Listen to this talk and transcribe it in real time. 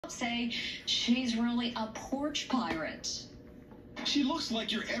Say she's really a porch pirate. She looks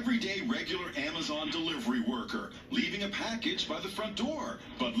like your everyday regular Amazon delivery worker, leaving a package by the front door.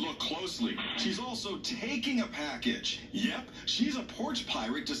 But look closely, she's also taking a package. Yep, she's a porch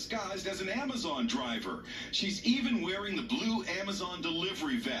pirate disguised as an Amazon driver. She's even wearing the blue Amazon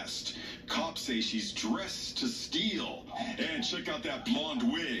delivery vest. Cops say she's dressed to steal. And check out that blonde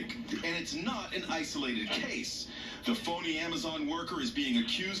wig. And it's not an isolated case. The phony Amazon worker is being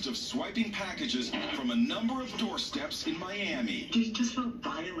accused of swiping packages from a number of doorsteps in Miami. You just felt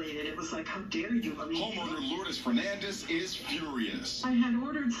violated. It was like, how dare you? Homeowner Lourdes Fernandez is furious. I had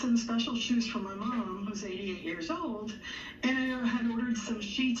ordered some special shoes for my mom, who's 88 years old, and I had ordered some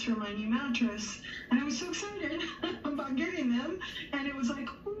sheets for my new mattress, and I was so excited about getting them, and it was like,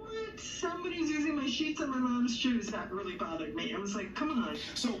 what? Somebody's using my sheets and my mom's shoes. That really bothered me. I was like, come on.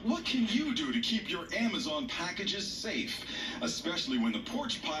 So what can you do to keep your Amazon packages safe, especially when the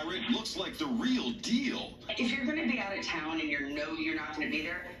porch pirate looks like the real deal? If you're going to be out of town and you're not going to be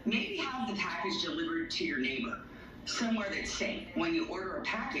there, maybe have the package delivered to your neighbor, somewhere that's safe. When you order a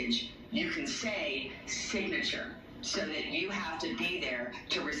package, you can say signature, so that you have to be there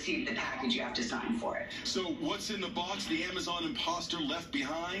to receive the package. You have to sign for it. So what's in the box the Amazon imposter left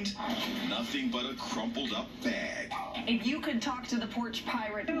behind? Nothing but a crumpled up bag. If you could talk to the porch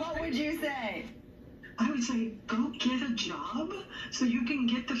pirate, what would you say? I would say, go get a job so you can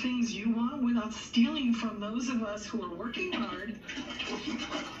get the things you want without stealing from those of us who are working hard.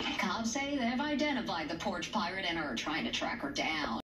 Cops say they've identified the porch pirate and are trying to track her down.